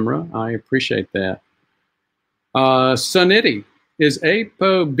 Simra. I appreciate that. Suniti, is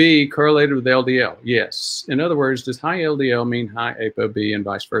ApoB correlated with LDL? Yes. In other words, does high LDL mean high ApoB and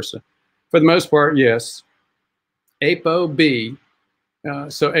vice versa? For the most part, yes. ApoB,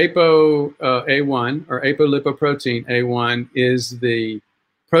 so ApoA1 or apolipoprotein A1 is the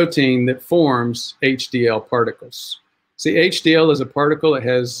protein that forms HDL particles. See, HDL is a particle. It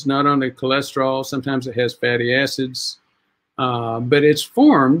has not only cholesterol, sometimes it has fatty acids, but it's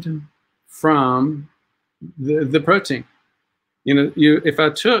formed from the protein. You know, if I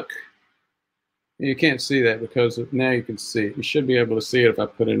took, you can't see that because now you can see it. You should be able to see it if I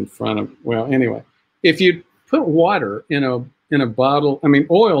put it in front of, well, anyway, if you put water in a bottle, I mean,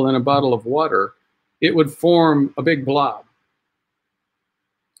 oil in a bottle of water, it would form a big blob.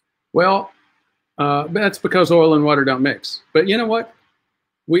 Well, that's because oil and water don't mix. But you know what?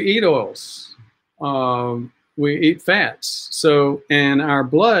 We eat oils. We eat fats. So, and our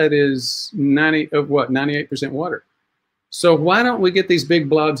blood is 98% water. So why don't we get these big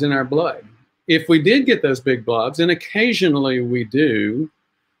blobs in our blood? If we did get those big blobs, and occasionally we do,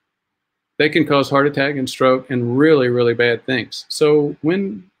 they can cause heart attack and stroke and really, really bad things. So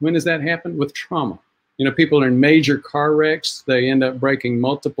when does that happen? With trauma. You know, people are in major car wrecks. They end up breaking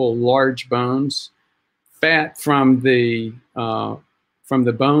multiple large bones. Fat from the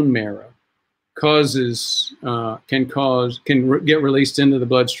bone marrow can get released into the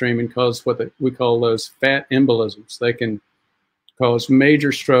bloodstream and cause what we call those fat embolisms. They can cause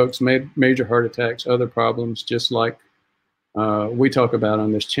major strokes, major heart attacks, other problems, just like we talk about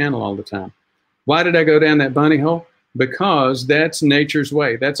on this channel all the time. Why did I go down that bunny hole? Because that's nature's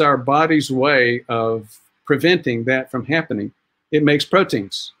way. That's our body's way of preventing that from happening. It makes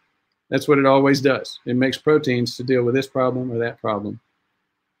proteins. That's what it always does. It makes proteins to deal with this problem or that problem.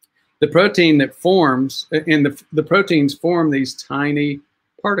 The protein that forms, and the proteins form these tiny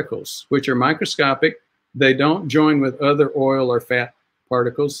particles, which are microscopic. They don't join with other oil or fat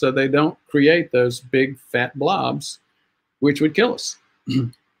particles, so they don't create those big fat blobs, which would kill us.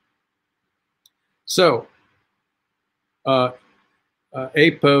 So,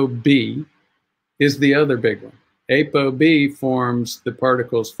 ApoB is the other big one. ApoB forms the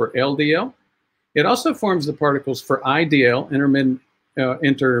particles for LDL. It also forms the particles for IDL,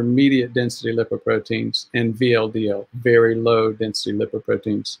 intermediate density lipoproteins, and VLDL, very low density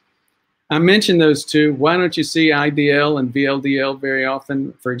lipoproteins. I mentioned those two. Why don't you see IDL and VLDL very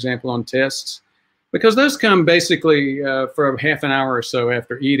often, for example, on tests? Because those come basically for half an hour or so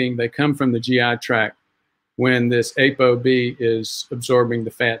after eating. They come from the GI tract when this ApoB is absorbing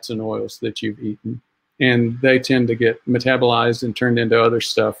the fats and oils that you've eaten. And they tend to get metabolized and turned into other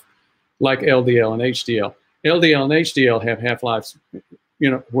stuff like LDL and HDL. LDL and HDL have half-lives,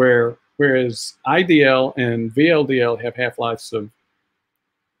 you know, whereas IDL and VLDL have half-lives of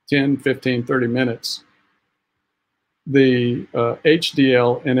 10, 15, 30 minutes. The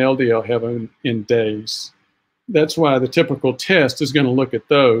HDL and LDL have them in days. That's why the typical test is going to look at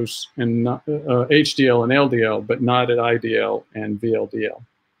those and not, HDL and LDL, but not at IDL and VLDL.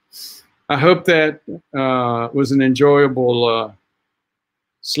 I hope that was an enjoyable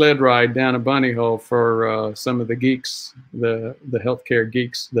sled ride down a bunny hole for some of the geeks, the healthcare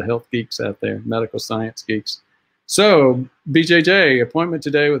geeks, the health geeks out there, medical science geeks. So BJJ, appointment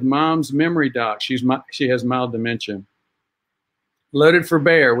today with mom's memory doc. She has mild dementia. Loaded for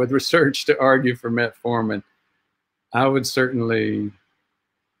bear with research to argue for metformin. I would certainly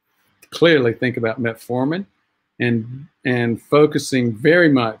clearly think about metformin and focusing very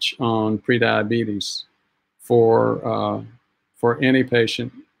much on prediabetes for any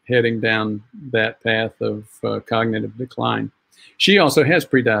patient heading down that path of cognitive decline. She also has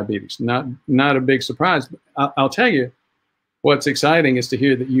prediabetes, not a big surprise. I'll tell you, what's exciting is to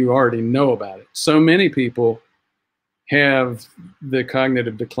hear that you already know about it. So many people have the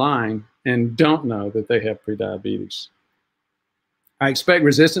cognitive decline and don't know that they have prediabetes. I expect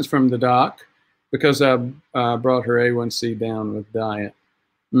resistance from the doc because I brought her A1C down with diet.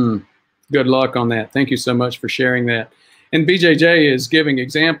 Good luck on that. Thank you so much for sharing that. And BJJ is giving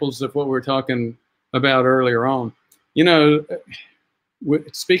examples of what we were talking about earlier on. You know,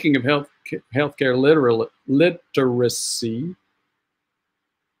 speaking of healthcare literacy,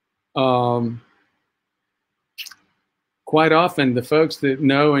 quite often the folks that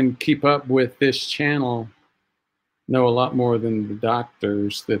know and keep up with this channel know a lot more than the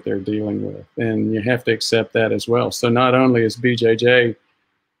doctors that they're dealing with, and you have to accept that as well. So not only is BJJ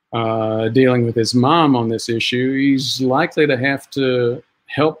dealing with his mom on this issue, he's likely to have to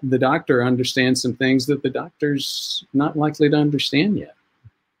help the doctor understand some things that the doctor's not likely to understand yet.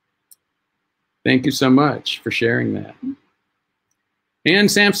 Thank you so much for sharing that. And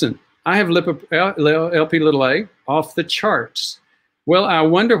Sampson, I have LP(a) off the charts. Well, I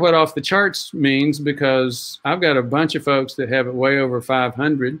wonder what off the charts means, because I've got a bunch of folks that have it way over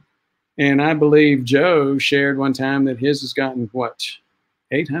 500. And I believe Joe shared one time that his has gotten, what,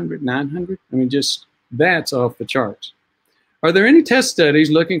 800, 900? I mean, just that's off the charts. Are there any test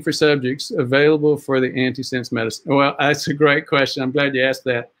studies looking for subjects available for the antisense medicine? Well, that's a great question. I'm glad you asked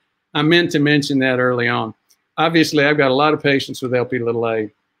that. I meant to mention that early on. Obviously, I've got a lot of patients with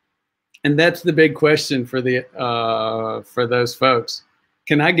LP(a). And that's the big question for those folks.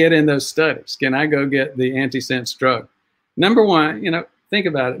 Can I get in those studies? Can I go get the antisense drug? Number one, you know, think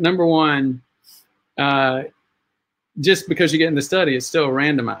about it. Number one, just because you get in the study, it's still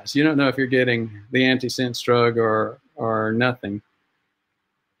randomized. You don't know if you're getting the antisense drug or nothing.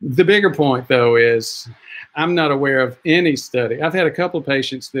 The bigger point, though, is I'm not aware of any study. I've had a couple of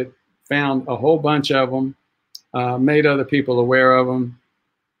patients that found a whole bunch of them, made other people aware of them,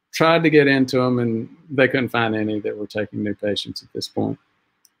 tried to get into them, and they couldn't find any that were taking new patients at this point.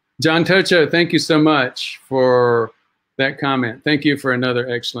 John Tocho, thank you so much for that comment. Thank you for another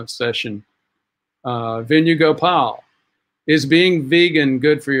excellent session. Vinu Gopal, is being vegan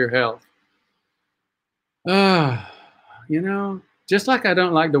good for your health? You know, just like I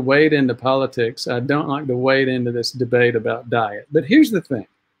don't like to wade into politics, I don't like to wade into this debate about diet. But here's the thing.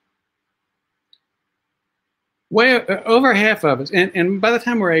 Way over half of us, and by the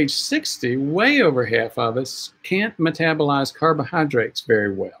time we're age 60, way over half of us can't metabolize carbohydrates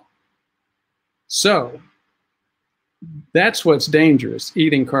very well. So that's what's dangerous,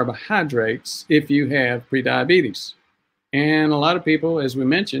 eating carbohydrates if you have prediabetes. And a lot of people, as we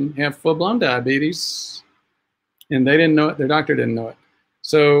mentioned, have full-blown diabetes, and they didn't know it, their doctor didn't know it.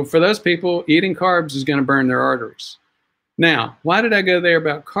 So for those people, eating carbs is going to burn their arteries. Now, why did I go there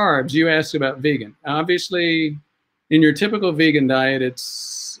about carbs? You asked about vegan. Obviously, in your typical vegan diet,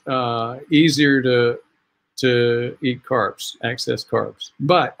 it's easier to eat carbs, access carbs.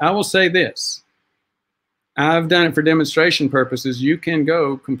 But I will say this. I've done it for demonstration purposes. You can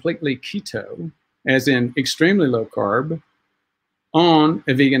go completely keto, as in extremely low carb, on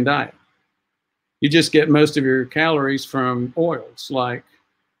a vegan diet. You just get most of your calories from oils like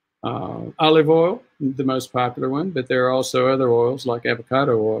olive oil, the most popular one, but there are also other oils like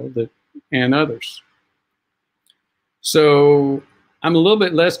avocado oil and others. So I'm a little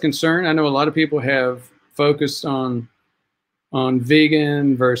bit less concerned. I know a lot of people have focused on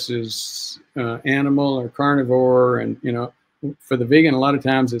vegan versus animal or carnivore, and you know, for the vegan, a lot of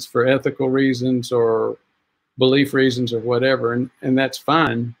times it's for ethical reasons or belief reasons or whatever, and that's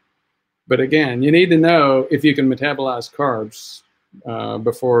fine. But again, you need to know if you can metabolize carbs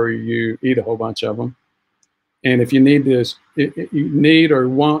before you eat a whole bunch of them. And if you need or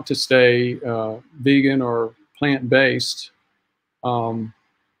want to stay vegan or plant-based, then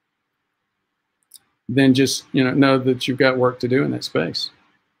just know that you've got work to do in that space.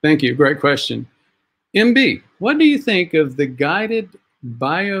 Thank you. Great question. MB, what do you think of the guided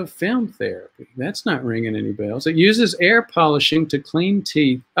biofilm therapy? That's not ringing any bells. It uses air polishing to clean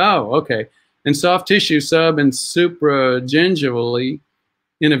teeth. Oh, okay. And soft tissue sub and supragingivally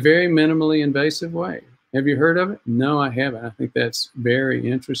in a very minimally invasive way. Have you heard of it? No, I haven't. I think that's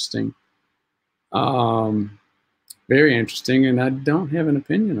very interesting. Very interesting, and I don't have an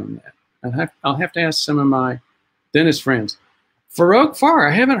opinion on that. I'll have to ask some of my dentist friends. Farouk Farr,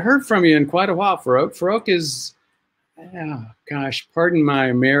 I haven't heard from you in quite a while, Farouk. Farouk is, oh, gosh, pardon my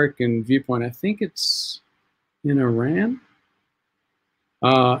American viewpoint. I think it's in Iran.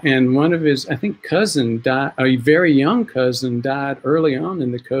 And one of his, I think, cousin died, a very young cousin died early on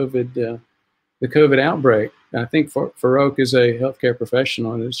in the COVID outbreak. I think Farouk is a healthcare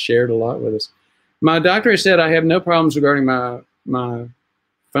professional and has shared a lot with us. My doctor said I have no problems regarding my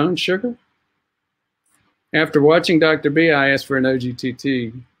phone sugar. After watching Dr. B, I asked for an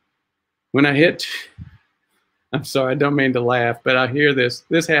OGTT. When I hit, I'm sorry, I don't mean to laugh, but I hear this.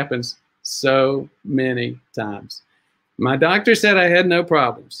 This happens so many times. My doctor said I had no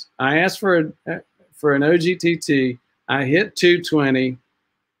problems. I asked for an OGTT. I hit 220,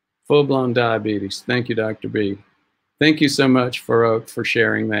 full-blown diabetes. Thank you, Dr. B. Thank you so much, Farouk, for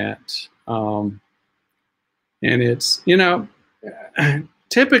sharing that. And it's, you know,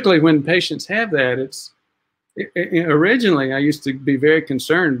 typically when patients have that, originally I used to be very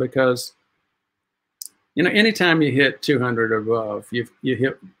concerned because, you know, anytime you hit 200 or above, you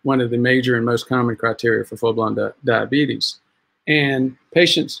hit one of the major and most common criteria for full-blown diabetes. And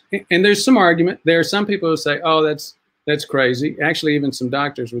patients, and there's some argument. There are some people who say, oh, that's crazy. Actually, even some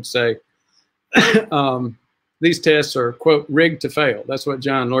doctors would say these tests are, quote, rigged to fail. That's what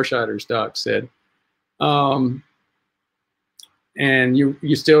John Lorscheider's doc said. And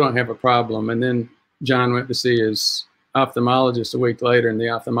you still don't have a problem. And then John went to see his ophthalmologist a week later, and the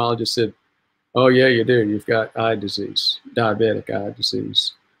ophthalmologist said, oh, yeah, you do. You've got eye disease, diabetic eye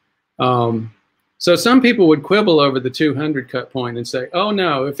disease. So some people would quibble over the 200 cut point and say, oh,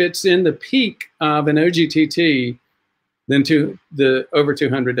 no, if it's in the peak of an OGTT, then the over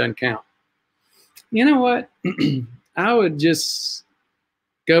 200 doesn't count. You know what? I would just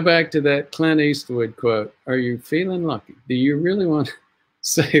go back to that Clint Eastwood quote. Are you feeling lucky? Do you really want to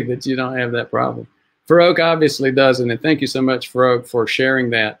say that you don't have that problem? Farouk obviously doesn't. And thank you so much, Farouk, for sharing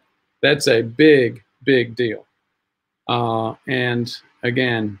that. That's a big, big deal. And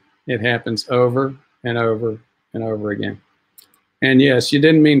again, it happens over and over and over again. And yes, you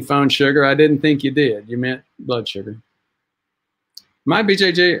didn't mean phone sugar. I didn't think you did. You meant blood sugar. My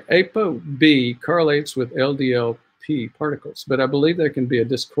BJJ ApoB correlates with LDL-P particles, but I believe there can be a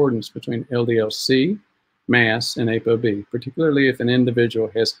discordance between LDL-C mass and ApoB, particularly if an individual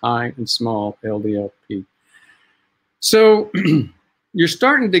has high and small LDL-P. So you're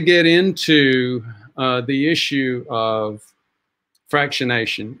starting to get into the issue of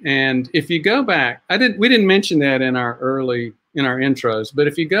fractionation. And if you go back, we didn't mention that in our intros, but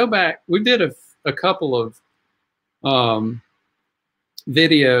if you go back, we did a couple of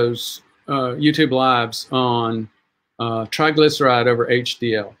videos, YouTube lives on triglyceride over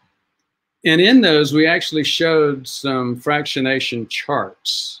HDL. And in those, we actually showed some fractionation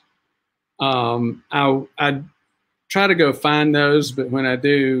charts. I try to go find those, but when I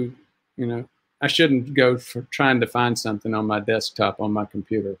do, you know, I shouldn't go for trying to find something on my desktop on my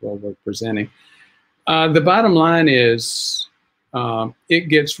computer while we're presenting. The bottom line is it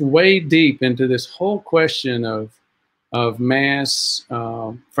gets way deep into this whole question of mass,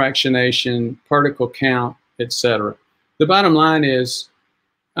 fractionation, particle count, etc. The bottom line is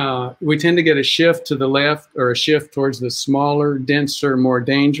we tend to get a shift to the left or a shift towards the smaller, denser, more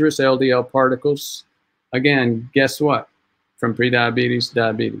dangerous LDL particles. Again, guess what? From prediabetes to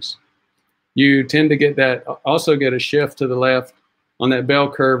diabetes. You tend to get that, also get a shift to the left on that bell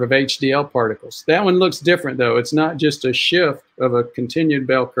curve of HDL particles. That one looks different though. It's not just a shift of a continued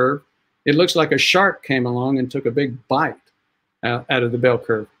bell curve. It looks like a shark came along and took a big bite out of the bell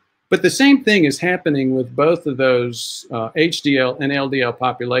curve. But the same thing is happening with both of those HDL and LDL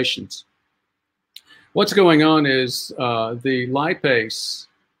populations. What's going on is the lipase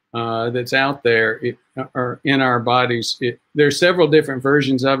that's out there or in our bodies, there are several different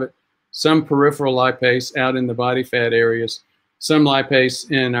versions of it. Some peripheral lipase out in the body fat areas, some lipase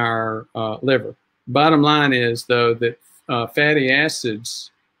in our liver. Bottom line is, though, that fatty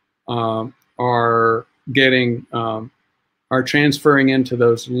acids are transferring into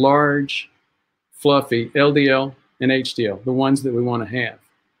those large, fluffy LDL and HDL, the ones that we want to have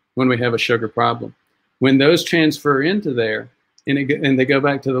when we have a sugar problem. When those transfer into there and they go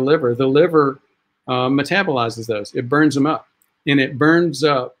back to the liver metabolizes those. It burns them up. And it burns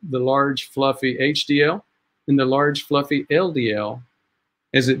up the large, fluffy HDL and the large, fluffy LDL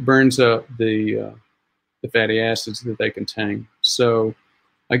as it burns up the fatty acids that they contain. So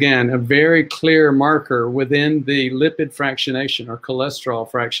again, a very clear marker within the lipid fractionation or cholesterol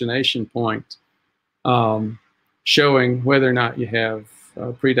fractionation point showing whether or not you have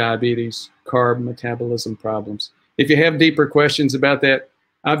prediabetes, carb metabolism problems. If you have deeper questions about that,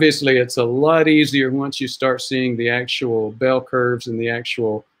 obviously it's a lot easier once you start seeing the actual bell curves and the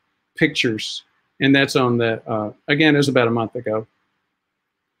actual pictures. And that's on the, again, it was about a month ago.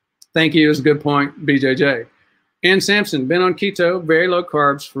 Thank you, it was a good point, BJJ. And Sampson, been on keto, very low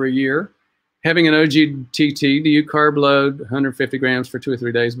carbs for a year. Having an OGTT, do you carb load 150 grams for 2 or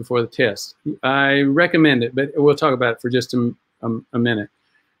 3 days before the test? I recommend it, but we'll talk about it for just a minute.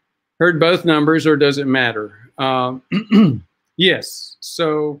 Heard both numbers, or does it matter? Yes.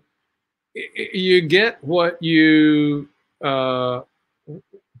 So you get what you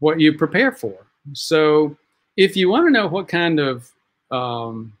prepare for. So if you want to know what kind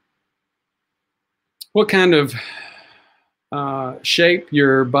of shape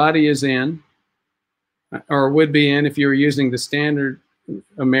your body is in, or would be in if you were using the standard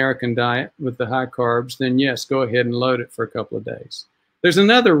American diet with the high carbs, then yes, go ahead and load it for a couple of days. There's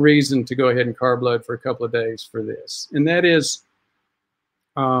another reason to go ahead and carb load for a couple of days for this, and that is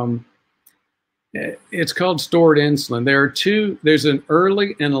it's called stored insulin. There's an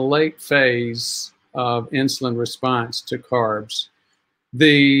early and a late phase of insulin response to carbs.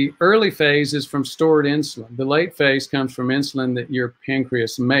 The early phase is from stored insulin. The late phase comes from insulin that your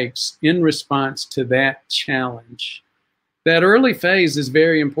pancreas makes in response to that challenge. That early phase is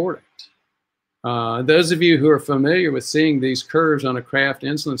very important. Those of you who are familiar with seeing these curves on a Kraft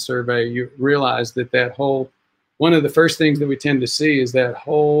insulin survey, you realize that one of the first things that we tend to see is that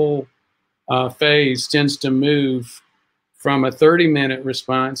whole phase tends to move from a 30-minute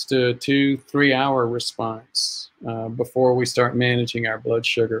response to a 2-3 hour response before we start managing our blood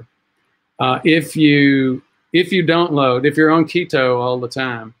sugar. If you don't load, if you're on keto all the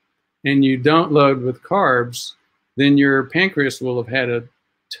time and you don't load with carbs, then your pancreas will have had a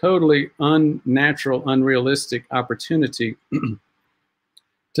totally unnatural, unrealistic opportunity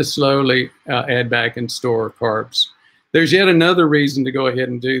to slowly add back and store carbs. There's yet another reason to go ahead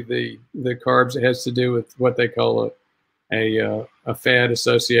and do the carbs. It has to do with what they call a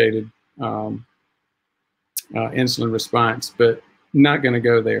fat-associated insulin response, but not going to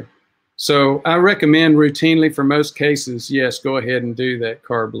go there. So I recommend routinely for most cases, yes, go ahead and do that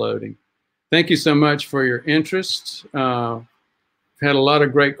carb loading. Thank you so much for your interest. We've had a lot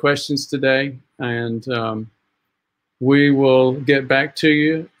of great questions today, and we will get back to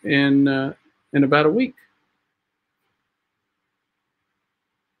you in about a week.